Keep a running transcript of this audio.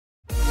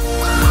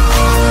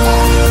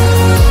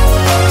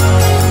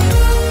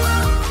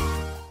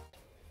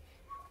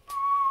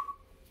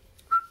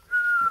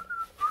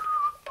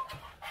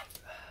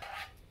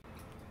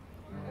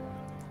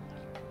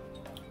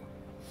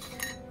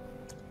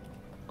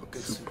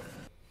super.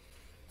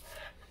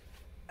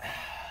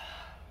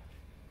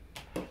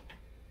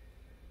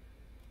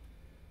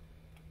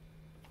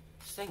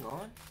 This thing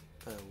on?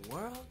 The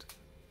world?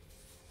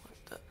 What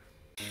the?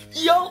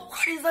 Yo,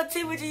 what is up,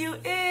 team? With you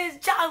is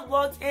Jiles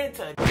walks in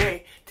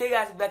today. Today,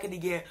 guys, back in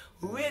again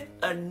with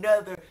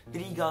another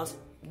video,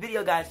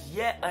 guys.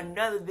 Yet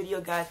another video,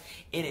 guys.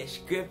 It is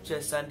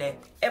Scripture Sunday.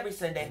 Every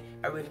Sunday,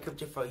 I read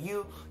scripture for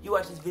you. You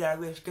watch this video, I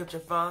read scripture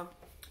from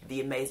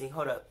the amazing.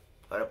 Hold up.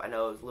 I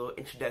know it was a little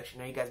introduction.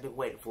 I know you guys been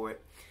waiting for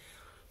it.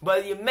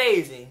 But the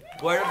amazing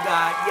Word of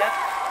God. Yep.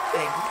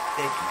 Thank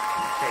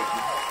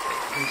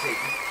you.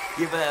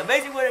 Give an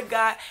amazing Word of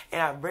God,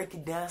 and I break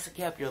it down so you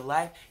can help your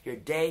life, your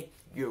day,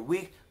 your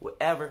week,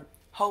 whatever.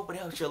 Hope it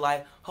helps your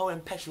life. Hope it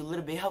impacts you a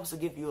little bit. Helps to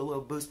give you a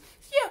little boost.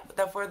 So yeah,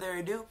 without further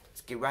ado,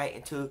 let's get right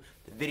into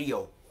the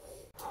video.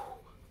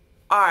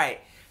 Alright,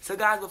 so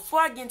guys,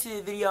 before I get into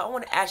the video, I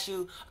want to ask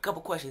you a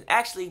couple questions.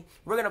 Actually,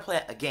 we're going to play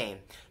a game.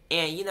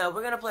 And, you know,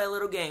 we're going to play a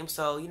little game.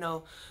 So, you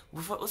know,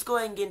 let's go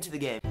ahead and get into the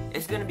game.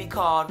 It's going to be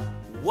called,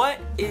 What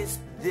is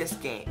This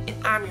Game?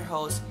 And I'm your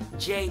host,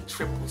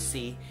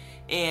 JCCC.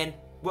 And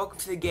welcome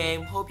to the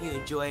game. Hope you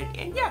enjoyed.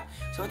 And yeah,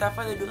 so without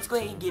further ado, let's go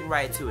ahead and get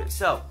right into it.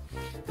 So,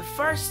 the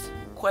first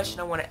question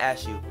I want to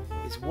ask you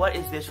is, what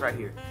is this right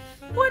here?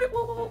 What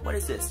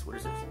is this? What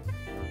is this?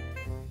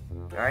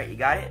 Alright, you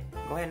got it?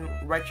 Go ahead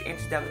and write your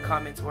answers down in the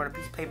comments or on a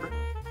piece of paper.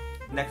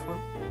 Next one.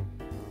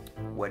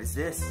 What is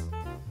this?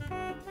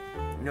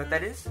 You know what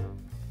that is?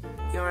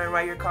 You want to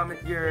write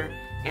your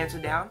answer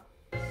down?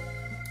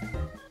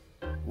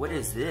 What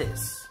is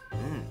this?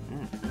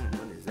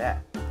 What is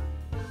that?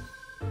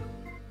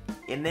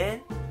 And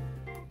then,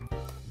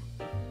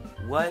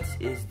 what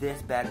is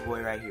this bad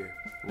boy right here?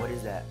 What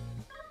is that?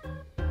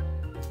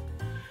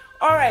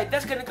 Alright,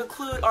 that's going to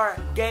conclude our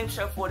game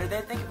show for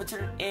today. Thank you for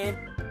tuning in.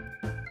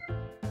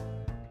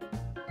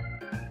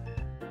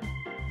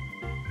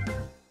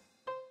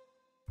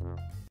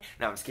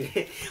 No, I'm just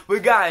kidding.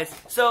 But guys,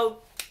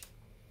 so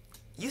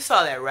you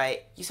saw that,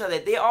 right? You saw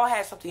that they all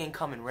had something in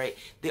common, right?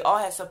 They all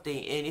had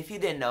something, and if you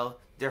didn't know,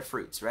 they're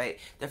fruits, right?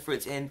 They're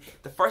fruits. And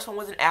the first one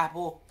was an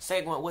apple,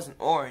 second one was an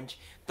orange,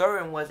 third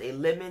one was a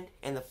lemon,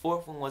 and the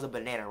fourth one was a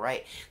banana,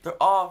 right?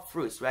 They're all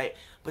fruits, right?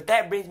 But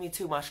that brings me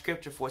to my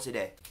scripture for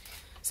today.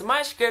 So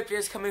my scripture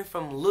is coming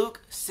from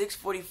Luke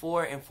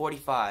 6:44 and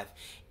 45.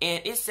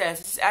 And it says,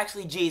 this is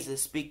actually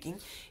Jesus speaking,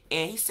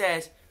 and he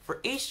says,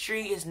 "For each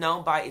tree is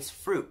known by its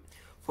fruit.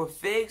 For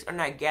figs are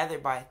not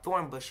gathered by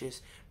thorn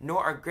bushes,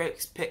 nor are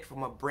grapes picked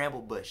from a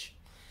bramble bush."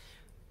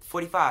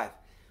 45.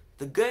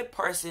 The good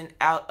person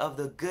out of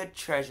the good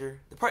treasure,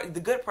 the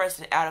good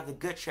person out of the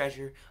good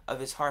treasure of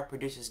his heart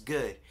produces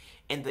good,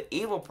 and the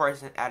evil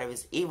person out of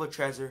his evil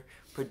treasure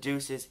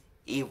produces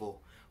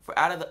evil. For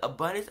out of the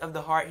abundance of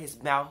the heart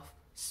his mouth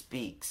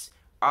speaks.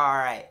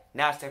 Alright,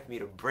 now it's time for me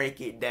to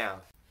break it down.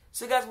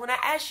 So guys, when I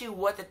asked you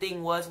what the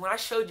thing was, when I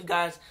showed you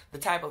guys the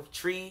type of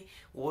tree,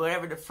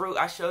 whatever the fruit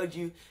I showed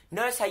you,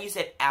 notice how you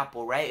said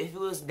apple, right? If it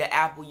was the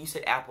apple, you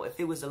said apple. If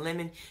it was the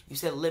lemon, you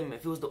said lemon.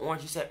 If it was the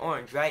orange, you said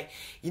orange, right?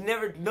 You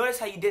never, notice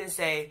how you didn't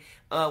say,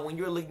 when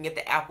you were looking at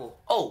the apple,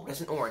 oh, that's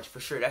an orange, for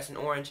sure, that's an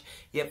orange.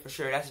 Yep, for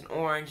sure, that's an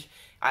orange.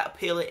 I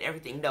peel it and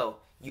everything. No,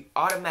 you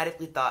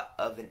automatically thought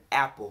of an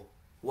apple.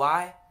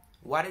 Why?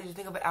 Why did you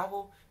think of an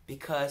apple?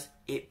 Because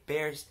it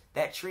bears,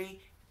 that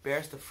tree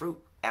bears the fruit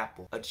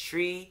apple. A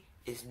tree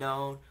is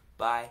known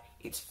by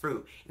its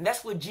fruit. And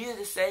that's what Jesus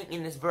is saying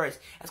in this verse.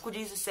 That's what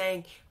Jesus is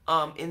saying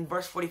in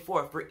verse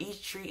 44. For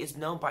each tree is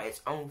known by its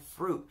own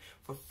fruit.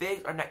 For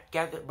figs are not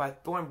gathered by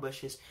thorn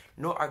bushes,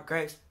 nor are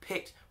grapes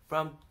picked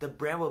from the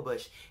bramble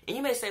bush. And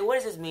you may say, what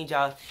does this mean,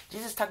 Jiles?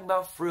 Jesus is talking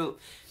about fruit.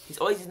 He's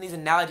always using these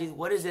analogies.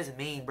 What does this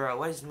mean, bro?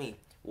 What does it mean?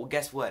 Well,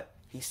 guess what?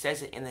 He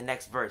says it in the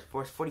next verse,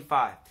 verse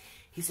 45.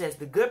 He says,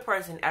 the good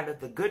person out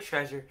of the good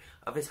treasure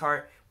of his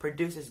heart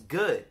produces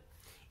good,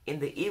 and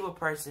the evil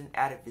person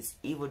out of his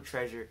evil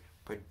treasure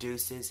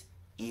produces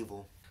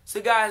evil.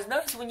 So guys,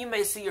 notice when you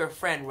may see your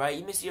friend, right?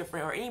 You may see your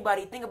friend or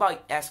anybody, think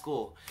about at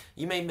school.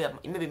 You may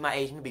be my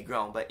age, you may be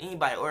grown, but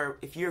anybody, or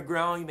if you're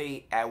grown, you may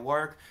be at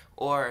work,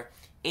 or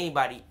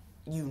anybody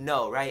you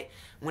know, right?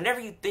 Whenever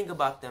you think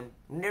about them,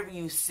 whenever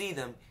you see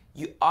them,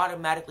 you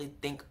automatically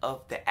think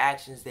of the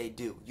actions they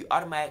do. You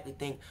automatically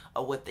think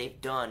of what they've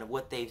done, of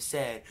what they've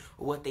said,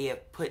 or what they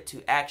have put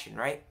to action,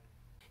 right?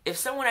 If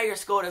someone at your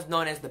school is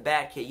known as the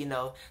bad kid, you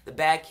know, the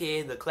bad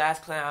kid, the class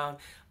clown,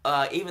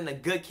 even the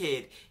good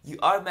kid, you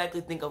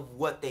automatically think of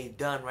what they've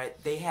done, right?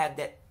 They have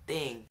that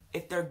thing.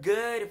 If they're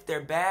good, if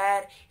they're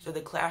bad, if they're the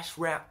class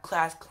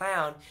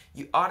clown,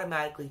 you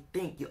automatically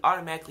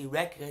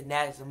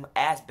recognize them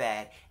as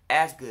bad,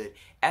 as good,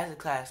 as a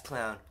class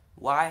clown.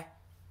 Why?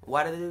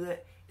 Why do they do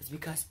that? It's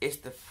because it's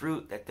the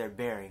fruit that they're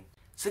bearing.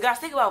 So guys,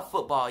 think about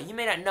football. You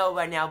may not know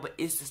right now, but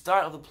it's the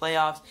start of the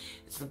playoffs.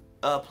 It's the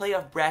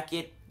playoff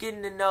bracket,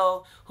 getting to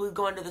know who's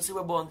going to the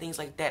Super Bowl and things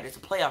like that. It's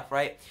a playoff,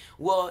 right?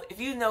 Well, if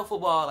you know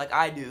football like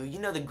I do, you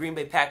know the Green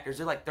Bay Packers,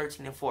 they're like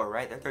 13-4,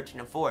 right? They're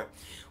 13-4.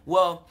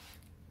 Well,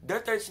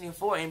 they're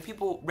 13-4, and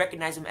people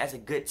recognize them as a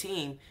good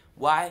team.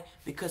 Why?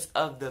 Because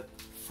of the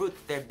fruit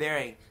that they're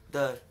bearing,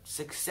 the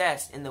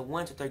success and the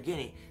wins that they're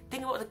getting.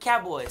 Think about the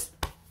Cowboys.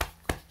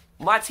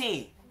 My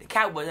team, the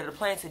Cowboys that are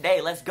playing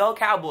today. Let's go,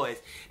 Cowboys.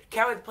 The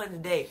Cowboys are playing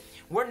today.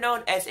 We're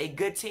known as a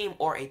good team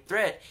or a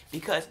threat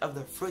because of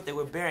the fruit that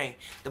we're bearing.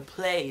 The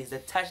plays, the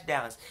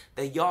touchdowns,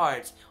 the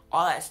yards,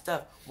 all that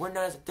stuff. We're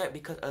known as a threat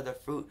because of the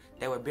fruit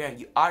that we're bearing.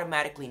 You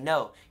automatically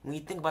know. When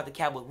you think about the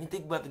Cowboys, when you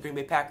think about the Green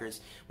Bay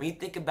Packers, when you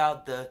think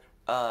about the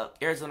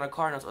Arizona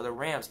Cardinals or the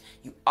Rams,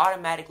 you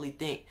automatically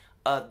think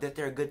that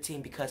they're a good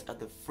team because of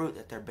the fruit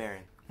that they're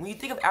bearing. When you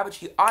think of apple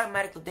tree, you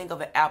automatically think of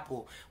an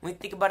apple. When you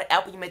think about an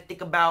apple, you may think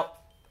about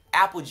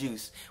apple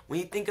juice. When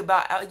you think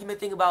about, you may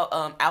think about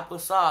apple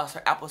sauce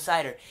or apple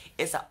cider.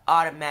 It's an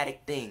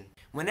automatic thing.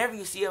 Whenever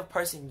you see a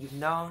person you've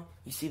known,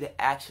 you see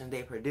the action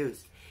they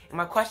produce. And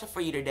my question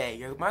for you today,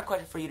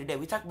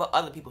 we talk about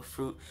other people's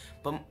fruit,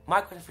 but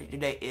my question for you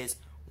today is,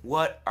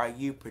 what are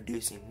you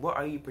producing? What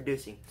are you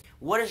producing?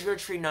 What is your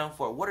tree known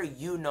for? What are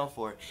you known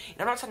for? And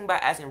I'm not talking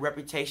about as in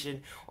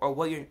reputation or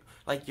what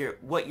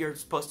you're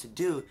supposed to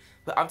do,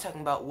 but I'm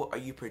talking about what are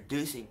you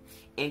producing.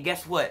 And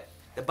guess what?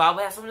 The Bible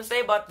has something to say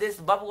about this.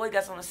 The Bible always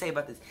got something to say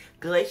about this.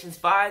 Galatians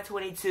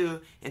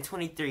 5:22 and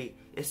 23.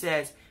 It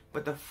says,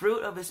 "But the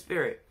fruit of the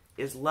Spirit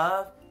is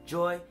love,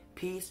 joy,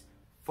 peace,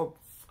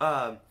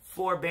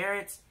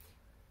 forbearance,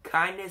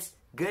 kindness,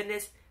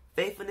 goodness,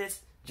 faithfulness,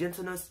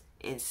 gentleness,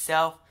 and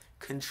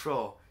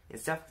self-control."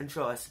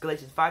 That's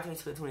Galatians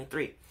 5:22 and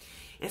 23.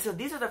 And so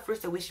these are the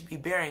fruits that we should be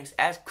bearing.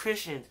 As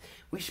Christians,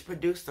 we should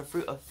produce the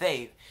fruit of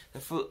faith, the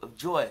fruit of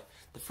joy,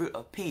 the fruit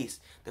of peace,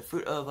 the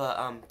fruit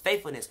of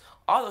faithfulness.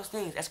 All those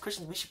things, as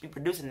Christians, we should be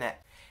producing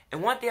that.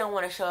 And one thing I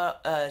want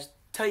to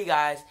tell you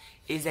guys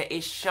is that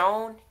it's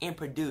shown and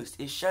produced.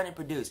 It's shown and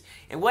produced.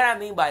 And what I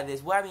mean by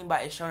this,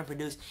 it's shown and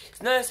produced,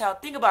 is notice how,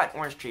 think about an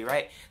orange tree,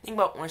 right? Think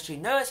about an orange tree.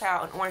 Notice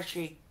how an orange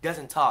tree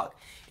doesn't talk.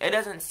 It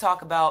doesn't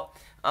talk about,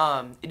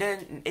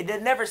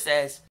 it never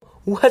says,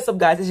 "What's up,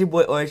 guys? It's your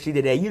boy Orange Tree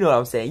today." You know what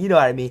I'm saying. You know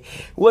what I mean.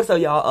 What's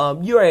up,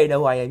 y'all? You already know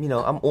who I am. You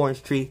know, I'm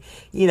Orange Tree.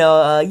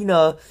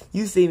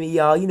 You see me,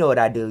 y'all. You know what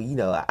I do.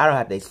 I don't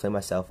have to explain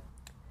myself.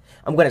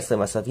 I'm gonna explain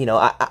myself.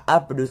 I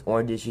produce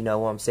oranges. You know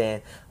what I'm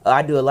saying.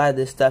 I do a lot of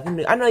this stuff.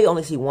 I know you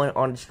only see one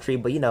orange tree,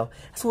 but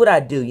that's what I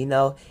do.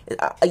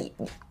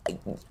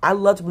 I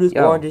love to produce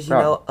oranges.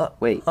 Bro,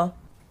 wait. Huh?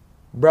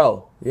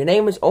 Bro, your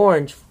name is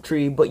Orange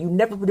Tree, but you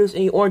never produce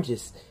any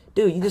oranges,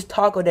 dude. You just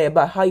talk all day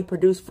about how you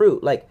produce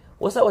fruit. Like,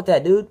 what's up with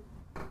that, dude?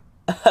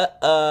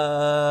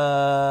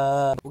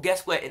 Well,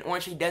 guess what? An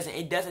orange tree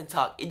doesn't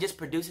talk. It just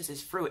produces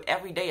its fruit.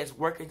 Every day it's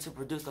working to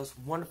produce those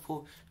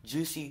wonderful,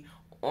 juicy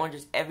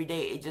oranges. Every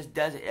day it just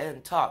does it. It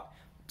doesn't talk.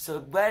 So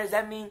what does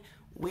that mean?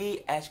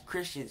 We as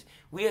Christians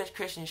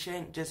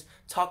shouldn't just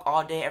talk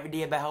all day, every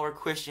day about how we're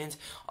Christians.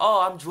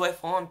 Oh, I'm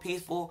joyful, I'm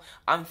peaceful,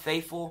 I'm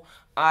faithful,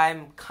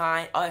 I'm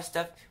kind, all that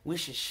stuff. We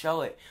should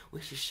show it. We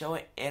should show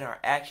it in our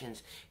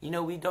actions.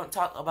 We don't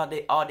talk about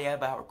it all day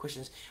about how we're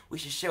Christians. We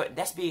should show it.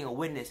 That's being a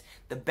witness.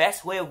 The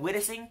best way of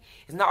witnessing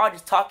is not all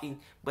just talking,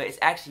 but it's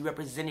actually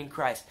representing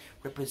Christ,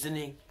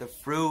 representing the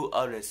fruit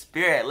of the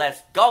Spirit.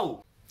 Let's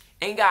go.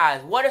 And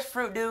guys, what does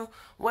fruit do?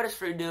 What does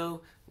fruit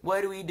do?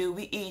 What do?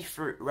 We eat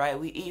fruit, right?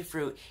 We eat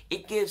fruit.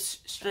 It gives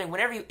strength.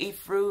 Whenever you eat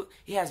fruit,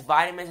 it has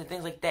vitamins and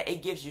things like that.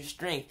 It gives you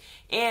strength.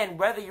 And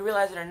whether you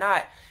realize it or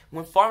not,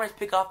 when farmers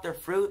pick off their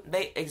fruit,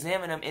 they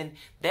examine them, and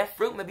that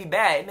fruit may be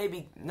bad. It may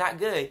be not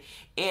good.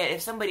 And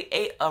if somebody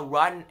ate a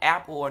rotten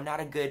apple or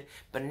not a good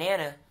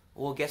banana,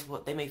 well, guess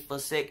what? They may feel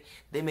sick.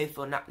 They may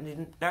feel not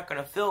going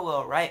to feel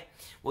well, right?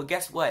 Well,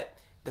 guess what?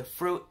 The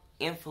fruit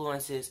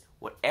influences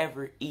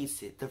whatever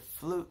eats it. The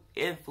fruit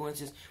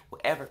influences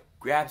whatever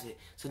grabs it.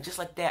 So just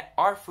like that,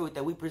 our fruit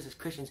that we produce as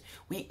Christians,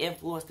 we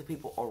influence the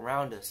people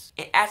around us.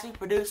 And as we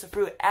produce the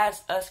fruit,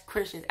 as us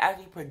Christians, as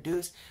we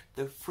produce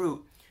the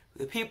fruit,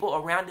 the people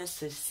around us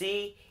to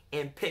see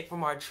and pick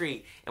from our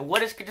tree. And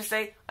what does Scripture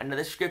say?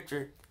 Another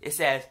Scripture. It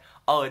says,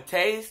 "Oh,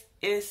 taste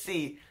and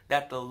see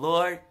that the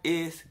Lord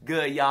is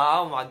good,"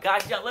 y'all. Oh my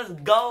gosh, y'all, let's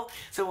go.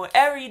 So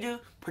whatever you do,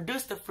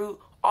 produce the fruit.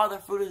 All the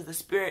fruit is the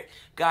Spirit.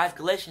 Guys,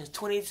 Galatians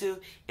 22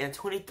 and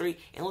 23.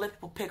 And let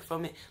people pick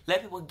from it.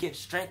 Let people get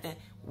strengthened,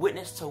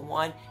 witness to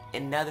one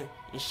another,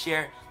 and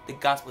share the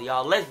gospel,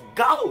 y'all. Let's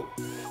go.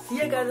 So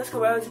yeah, guys, let's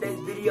go around today's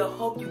video.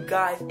 Hope you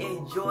guys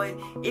enjoyed.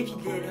 If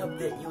you did, hope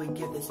that you would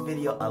give this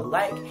video a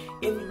like.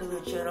 If you're new to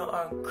the channel,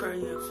 I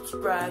encourage you to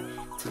subscribe,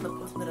 turn the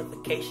post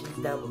notifications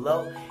down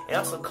below, and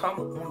also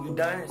comment when you're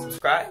done and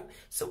subscribe.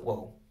 So,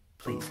 whoa.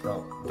 Please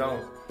don't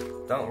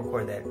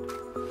record that.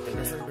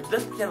 Let's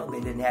pretend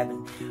it didn't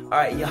happen.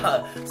 Alright,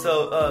 y'all.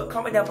 So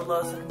comment down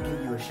below so I can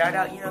give you a shout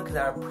out, because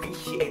I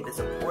appreciate the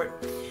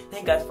support.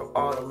 Thank you guys for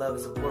all the love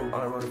and support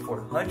on the road to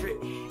 400.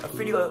 Feel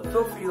free to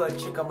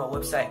check out my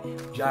website,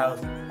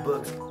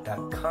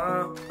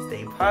 JilesBooks.com.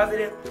 Stay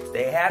positive,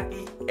 stay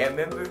happy, and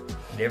remember,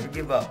 never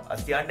give up. I'll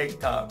see y'all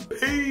next time.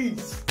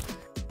 Peace!